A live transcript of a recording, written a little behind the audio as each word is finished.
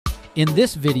In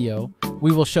this video,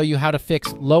 we will show you how to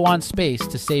fix low on space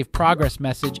to save progress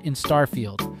message in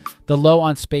Starfield. The low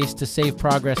on space to save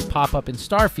progress pop-up in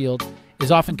Starfield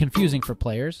is often confusing for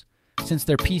players, since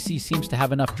their PC seems to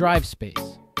have enough drive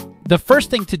space. The first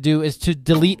thing to do is to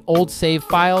delete old save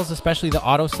files, especially the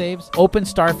autosaves. Open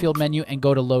Starfield menu and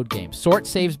go to Load Game. Sort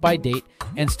saves by date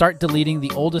and start deleting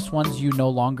the oldest ones you no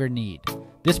longer need.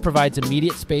 This provides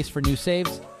immediate space for new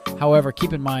saves. However,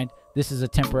 keep in mind, this is a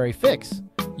temporary fix.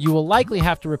 You will likely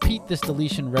have to repeat this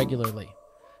deletion regularly.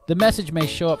 The message may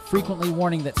show up frequently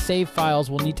warning that save files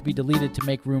will need to be deleted to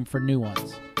make room for new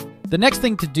ones. The next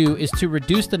thing to do is to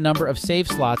reduce the number of save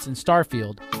slots in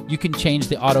Starfield. You can change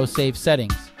the autosave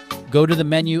settings. Go to the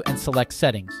menu and select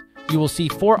Settings. You will see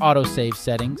 4 autosave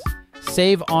settings: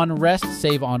 Save on Rest,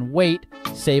 Save on Wait,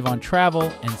 Save on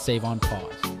Travel, and Save on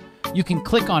Pause. You can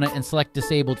click on it and select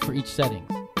Disabled for each setting.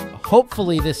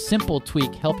 Hopefully this simple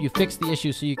tweak helped you fix the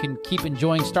issue so you can keep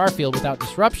enjoying Starfield without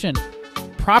disruption.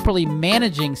 Properly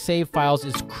managing save files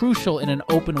is crucial in an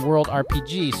open world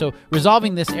RPG, so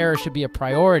resolving this error should be a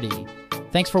priority.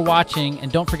 Thanks for watching,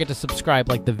 and don't forget to subscribe,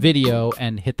 like the video,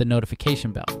 and hit the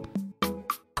notification bell.